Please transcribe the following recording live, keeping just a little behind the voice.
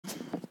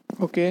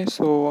Okay,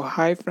 so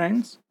hi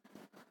friends.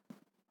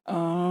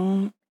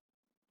 Um,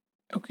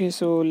 okay,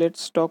 so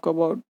let's talk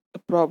about the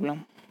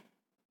problem.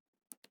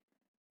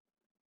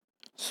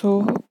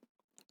 So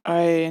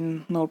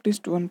I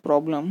noticed one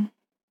problem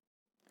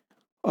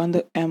on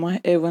the MI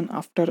A1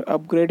 after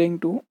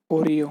upgrading to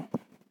Oreo,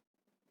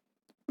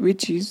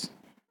 which is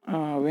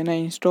when I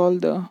install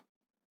the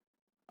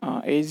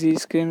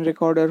AZ screen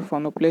recorder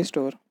from the Play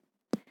Store,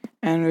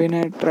 and when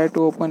I try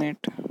to open it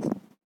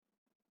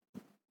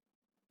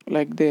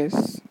like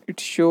this, it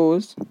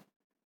shows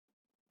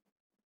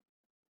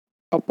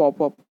a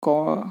pop-up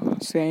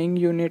saying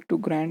you need to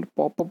grant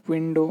pop-up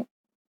window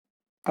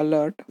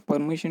alert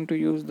permission to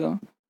use the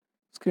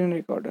screen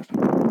recorder.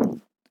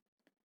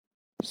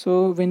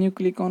 So when you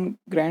click on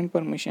grant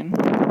permission,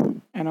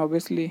 and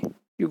obviously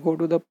you go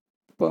to the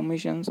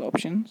permissions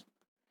options,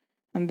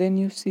 and then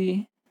you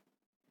see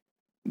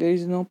there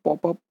is no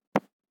pop-up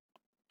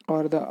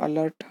or the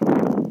alert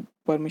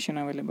permission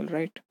available,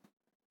 right?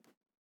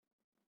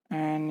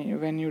 And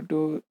when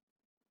you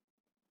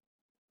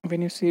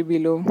see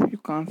below, you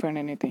can't find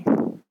anything.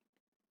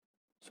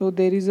 So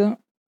there is a,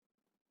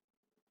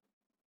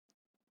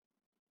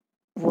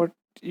 what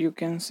you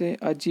can say,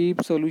 a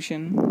cheap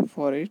solution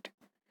for it.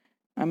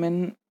 I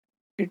mean,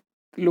 it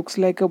looks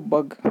like a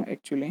bug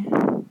actually.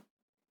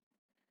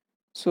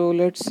 So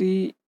let's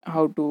see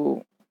how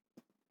to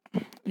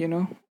you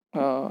know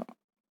uh,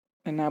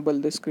 enable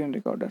the screen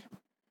recorder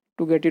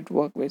to get it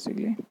work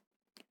basically.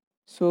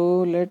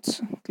 So let's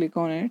click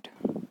on it,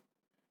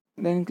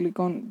 then click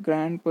on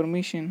grant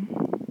permission,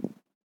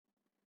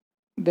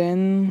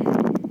 then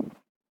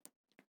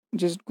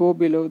just go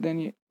below,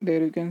 then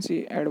there you can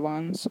see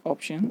advanced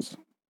options,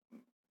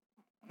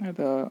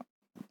 the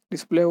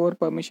display over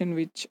permission,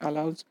 which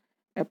allows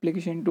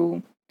application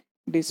to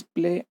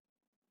display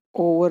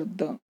over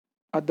the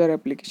other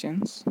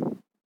applications.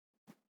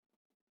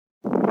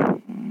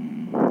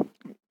 Mm,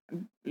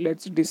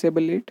 let's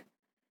disable it,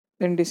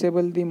 then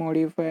disable the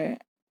modify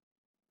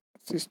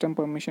system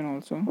permission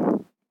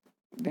also,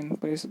 then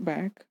press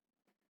back,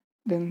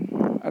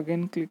 then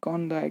again click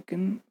on the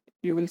icon.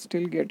 You will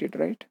still get it,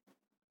 right?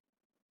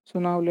 So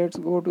now let's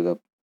go to the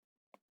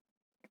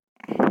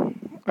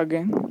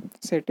again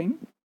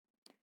setting,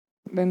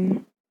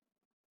 then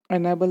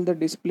enable the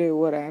display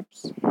over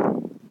apps,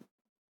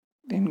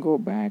 then go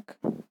back,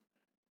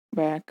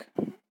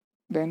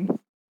 then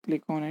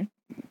click on it.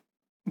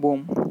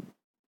 Boom,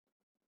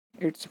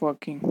 it's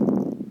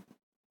working.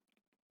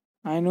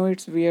 I know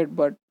it's weird,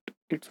 but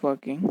it's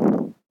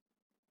working.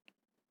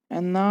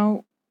 And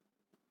now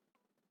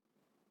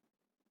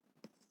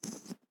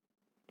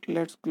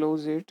let's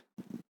close it.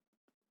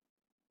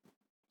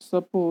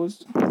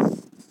 Suppose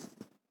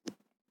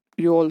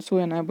you also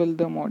enable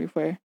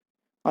the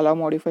allow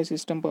modify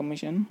system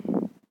permission,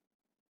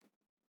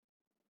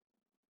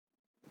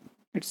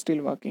 it's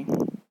still working.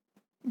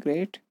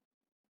 Great.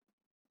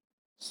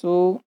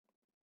 So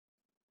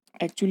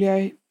actually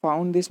I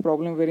found this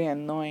problem very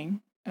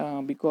annoying,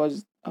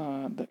 because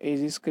the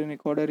AZ screen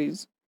recorder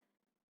is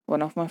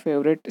one of my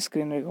favorite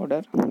screen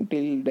recorder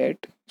till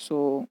date.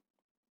 So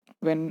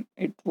when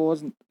it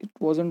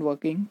wasn't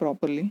working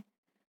properly,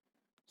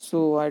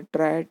 so I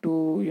tried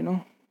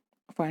to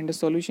find a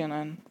solution,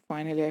 and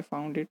finally I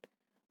found it.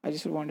 I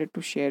just wanted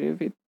to share it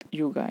with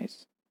you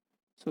guys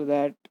so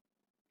that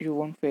you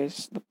won't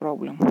face the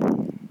problem.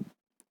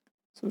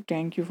 So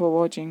thank you for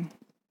watching.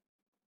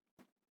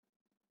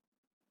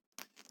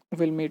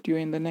 We'll meet you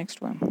in the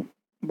next one.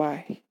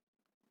 Bye.